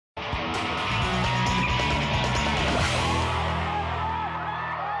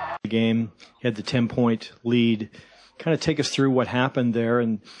the game. He had the 10-point lead. Kind of take us through what happened there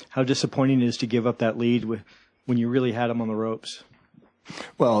and how disappointing it is to give up that lead when you really had him on the ropes.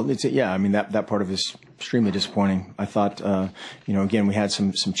 Well, I mean, that part of it is extremely disappointing. I thought, again, we had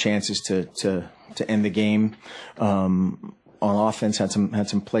some chances to end the game. On offense, had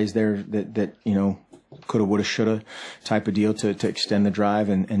some plays there that coulda, woulda, shoulda type of deal to extend the drive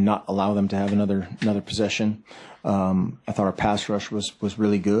and not allow them to have another possession. I thought our pass rush was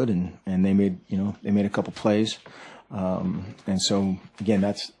really good and they made a couple plays. And so again,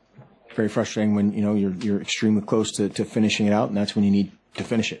 that's very frustrating when, you're extremely close to finishing it out, and that's when you need to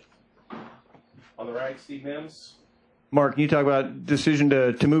finish it. On the right, Steve Mims. Mark, can you talk about decision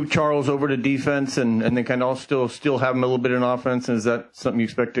to move Charles over to defense and then kind of still have him a little bit in offense? And is that something you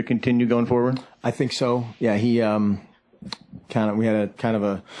expect to continue going forward? I think so. Yeah, he we had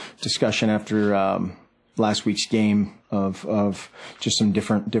a discussion after last week's game of just some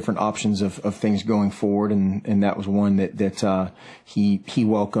different options of things going forward, and that was one that he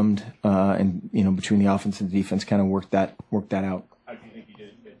welcomed, and between the offense and the defense kind of worked that out. How do you think he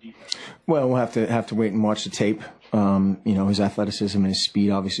did at defense? Well, we'll have to wait and watch the tape. His athleticism and his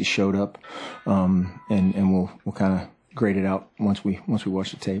speed obviously showed up, and we'll kind of grade it out once we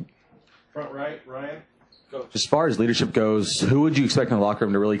watch the tape. Front right, Ryan. Go. As far as leadership goes, who would you expect in the locker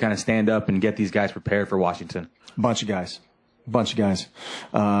room to really kind of stand up and get these guys prepared for Washington? A bunch of guys.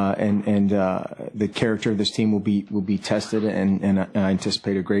 And the character of this team will be tested, and I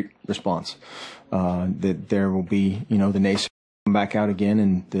anticipate a great response. That there will be, the naysayers come back out again,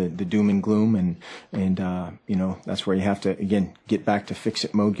 and the doom and gloom, and that's where you have to again get back to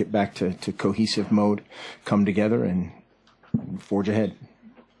fix-it mode, get back to cohesive mode, come together and forge ahead.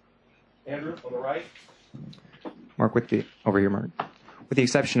 Andrew on the right. Mark, Mark, with the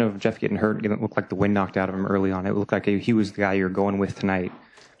exception of Jeff getting hurt, it looked like the wind knocked out of him early on. It looked like he was the guy you were going with tonight.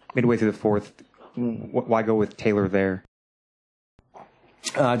 Midway through the fourth, why go with Taylor there?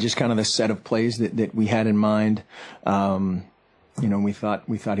 Just kind of the set of plays that we had in mind. We thought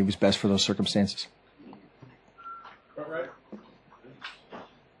he was best for those circumstances. Right.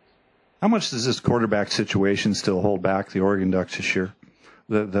 How much does this quarterback situation still hold back the Oregon Ducks this year?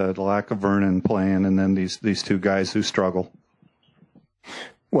 The lack of Vernon playing, and then these two guys who struggle.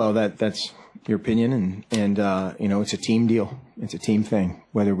 Well, that's your opinion, and it's a team deal. It's a team thing.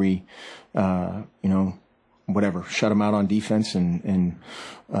 Whether we, whatever, shut them out on defense and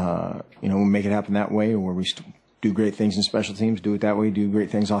we'll make it happen that way, or we do great things in special teams, do it that way, do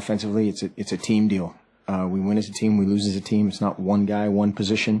great things offensively. It's a team deal. We win as a team, we lose as a team. It's not one guy, one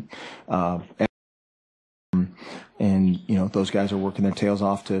position. And those guys are working their tails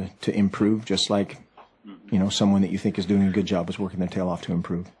off to improve, just like, someone that you think is doing a good job is working their tail off to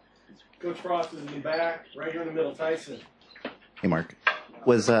improve. Coach Frost is in the back, right here in the middle, Tyson. Hey, Mark.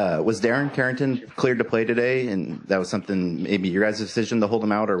 Was Darren Carrington cleared to play today, and that was something maybe your guys' decision to hold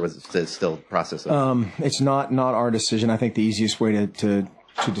him out, or was it still a process? It's not our decision. I think the easiest way to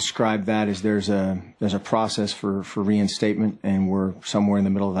describe that is there's a process for reinstatement, and we're somewhere in the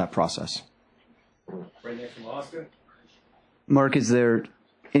middle of that process. Right next to Austin. Mark, is there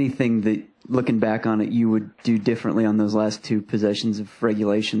anything that, looking back on it, you would do differently on those last two possessions of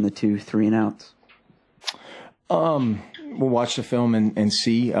regulation, the 2 3-and-outs? We'll watch the film and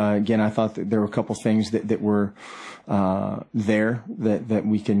see. Again, I thought that there were a couple things that were there that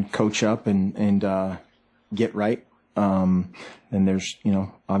we can coach up and get right. And there's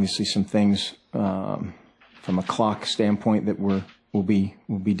obviously some things from a clock standpoint that will be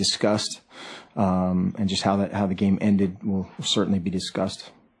discussed, and just how the game ended will certainly be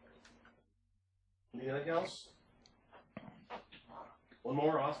discussed. Anything else? One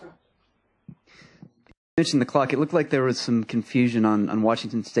more, Austin. You mentioned the clock. It looked like there was some confusion on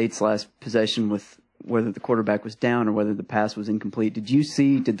Washington State's last possession with whether the quarterback was down or whether the pass was incomplete.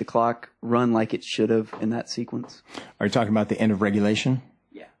 Did the clock run like it should have in that sequence? Are you talking about the end of regulation?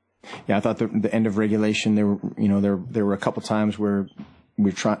 Yeah, I thought the end of regulation, there were a couple times where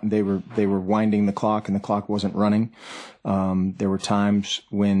they were winding the clock and the clock wasn't running. There were times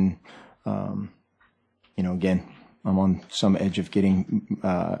when, again, I'm on some edge of getting,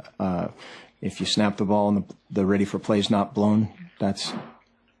 if you snap the ball and the ready for play is not blown, that's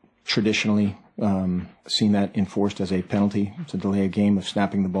traditionally seen that enforced as a penalty. It's a delay of game of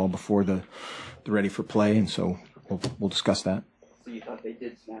snapping the ball before the ready for play, and so we'll discuss that. So you thought they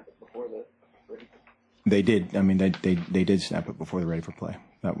did snap it before the ready? They did. I mean, they did snap it before the ready for play.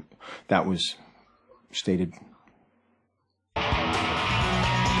 That was stated.